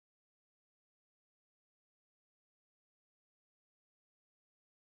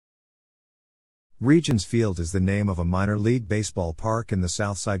Regions Field is the name of a minor league baseball park in the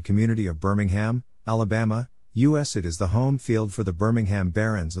Southside community of Birmingham, Alabama, U.S. It is the home field for the Birmingham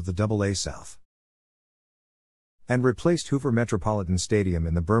Barons of the AA South, and replaced Hoover Metropolitan Stadium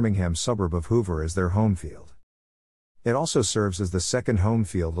in the Birmingham suburb of Hoover as their home field. It also serves as the second home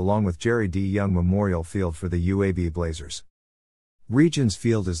field along with Jerry D. Young Memorial Field for the UAB Blazers. Regions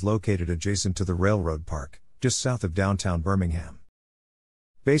Field is located adjacent to the railroad park, just south of downtown Birmingham.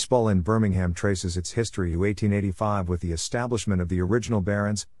 Baseball in Birmingham traces its history to 1885 with the establishment of the original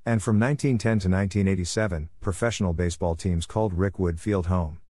Barons, and from 1910 to 1987, professional baseball teams called Rickwood Field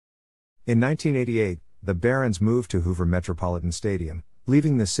home. In 1988, the Barons moved to Hoover Metropolitan Stadium,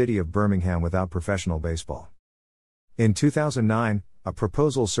 leaving the city of Birmingham without professional baseball. In 2009, a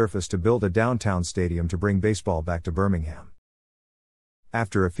proposal surfaced to build a downtown stadium to bring baseball back to Birmingham.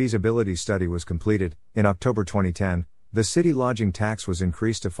 After a feasibility study was completed, in October 2010, the city lodging tax was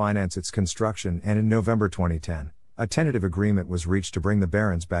increased to finance its construction, and in November 2010, a tentative agreement was reached to bring the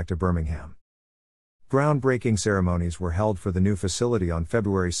Barons back to Birmingham. Groundbreaking ceremonies were held for the new facility on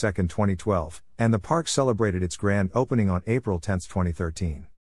February 2, 2012, and the park celebrated its grand opening on April 10, 2013.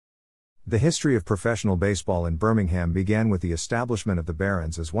 The history of professional baseball in Birmingham began with the establishment of the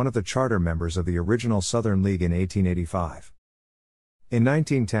Barons as one of the charter members of the original Southern League in 1885. In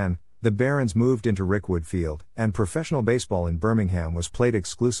 1910, the Barons moved into Rickwood Field, and professional baseball in Birmingham was played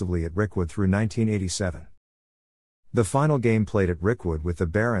exclusively at Rickwood through 1987. The final game played at Rickwood with the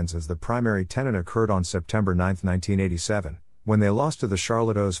Barons as the primary tenant occurred on September 9, 1987, when they lost to the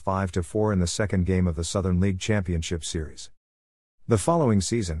Charlotte O's 5-4 in the second game of the Southern League Championship Series. The following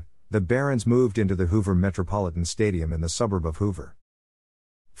season, the Barons moved into the Hoover Metropolitan Stadium in the suburb of Hoover.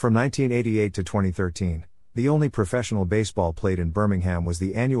 From 1988 to 2013, the only professional baseball played in Birmingham was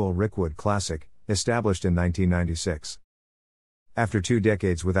the annual Rickwood Classic, established in 1996. After 2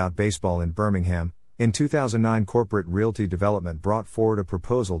 decades without baseball in Birmingham, in 2009 Corporate Realty Development brought forward a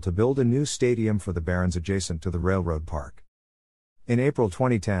proposal to build a new stadium for the Barons adjacent to the railroad park. In April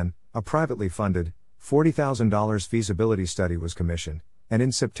 2010, a privately funded, $40,000 feasibility study was commissioned, and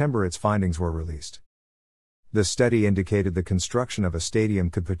in September its findings were released. The study indicated the construction of a stadium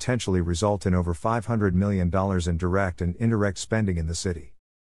could potentially result in over $500 million in direct and indirect spending in the city.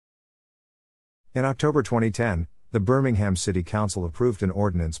 In October 2010, the Birmingham City Council approved an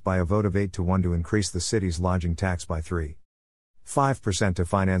ordinance by a vote of 8-1 to increase the city's lodging tax by 3.5% to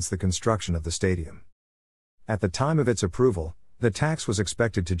finance the construction of the stadium. At the time of its approval, the tax was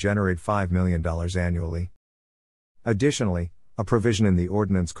expected to generate $5 million annually. Additionally, a provision in the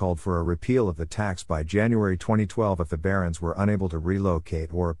ordinance called for a repeal of the tax by January 2012 if the Barons were unable to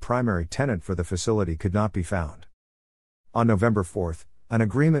relocate or a primary tenant for the facility could not be found. On November 4, an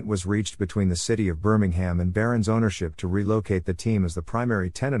agreement was reached between the City of Birmingham and Barons ownership to relocate the team as the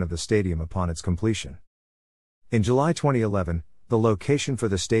primary tenant of the stadium upon its completion. In July 2011, the location for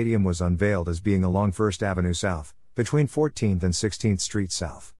the stadium was unveiled as being along 1st Avenue South, between 14th and 16th Street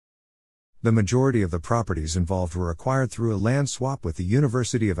South. The majority of the properties involved were acquired through a land swap with the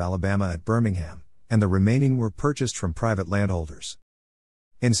University of Alabama at Birmingham, and the remaining were purchased from private landholders.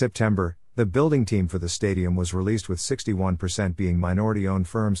 In September, the building team for the stadium was released with 61% being minority-owned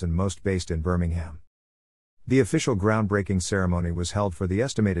firms and most based in Birmingham. The official groundbreaking ceremony was held for the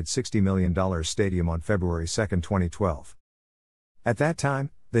estimated $60 million stadium on February 2, 2012. At that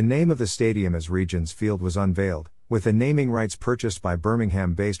time, the name of the stadium as Regions Field was unveiled, with the naming rights purchased by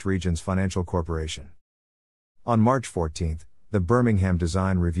Birmingham-based Regions Financial Corporation. On March 14, the Birmingham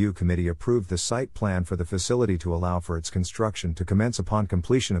Design Review Committee approved the site plan for the facility to allow for its construction to commence upon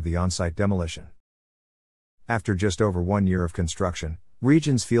completion of the on-site demolition. After just over 1 year of construction,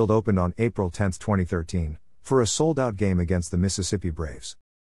 Regions Field opened on April 10, 2013, for a sold-out game against the Mississippi Braves.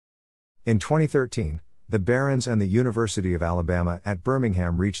 In 2013, the Barons and the University of Alabama at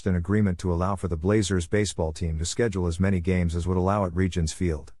Birmingham reached an agreement to allow for the Blazers baseball team to schedule as many games as would allow at Regions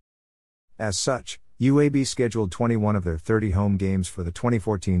Field. As such, UAB scheduled 21 of their 30 home games for the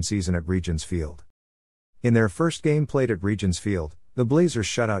 2014 season at Regions Field. In their first game played at Regions Field, the Blazers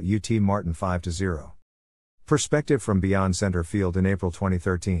shut out UT Martin 5-0. Perspective from Beyond Center Field in April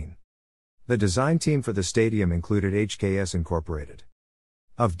 2013. The design team for the stadium included HKS Incorporated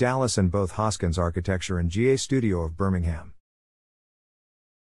of Dallas and both Hoskins Architecture and GA Studio of Birmingham.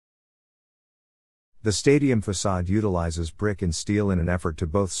 The stadium facade utilizes brick and steel in an effort to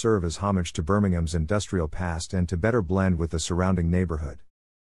both serve as homage to Birmingham's industrial past and to better blend with the surrounding neighborhood.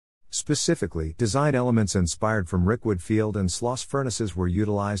 Specifically, design elements inspired from Rickwood Field and Sloss furnaces were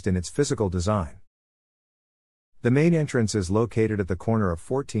utilized in its physical design. The main entrance is located at the corner of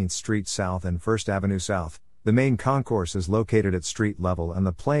 14th Street South and 1st Avenue South, The main concourse is located at street level and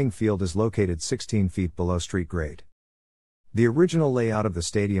the playing field is located 16 feet below street grade. The original layout of the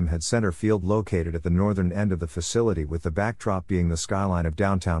stadium had center field located at the northern end of the facility, with the backdrop being the skyline of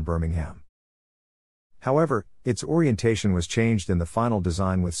downtown Birmingham. However, its orientation was changed in the final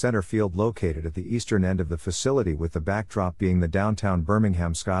design, with center field located at the eastern end of the facility, with the backdrop being the downtown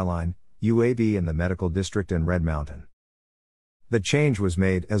Birmingham skyline, UAB and the medical district and Red Mountain. The change was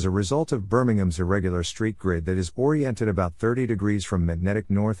made as a result of Birmingham's irregular street grid that is oriented about 30 degrees from magnetic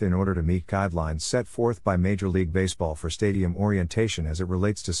north in order to meet guidelines set forth by Major League Baseball for stadium orientation as it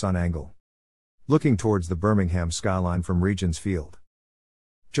relates to sun angle. Looking towards the Birmingham skyline from Regents Field.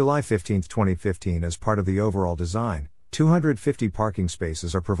 July 15, 2015. As part of the overall design, 250 parking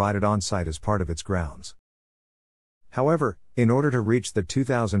spaces are provided on-site as part of its grounds. However, in order to reach the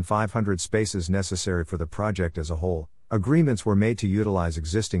 2,500 spaces necessary for the project as a whole, agreements were made to utilize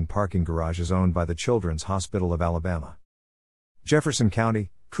existing parking garages owned by the Children's Hospital of Alabama, Jefferson County,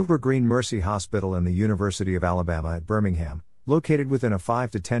 Cooper Green Mercy Hospital and the University of Alabama at Birmingham, located within a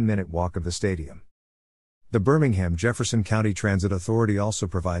 5 to 10 minute walk of the stadium. The Birmingham-Jefferson County Transit Authority also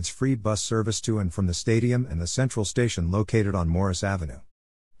provides free bus service to and from the stadium and the central station located on Morris Avenue.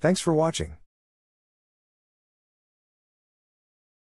 Thanks for watching.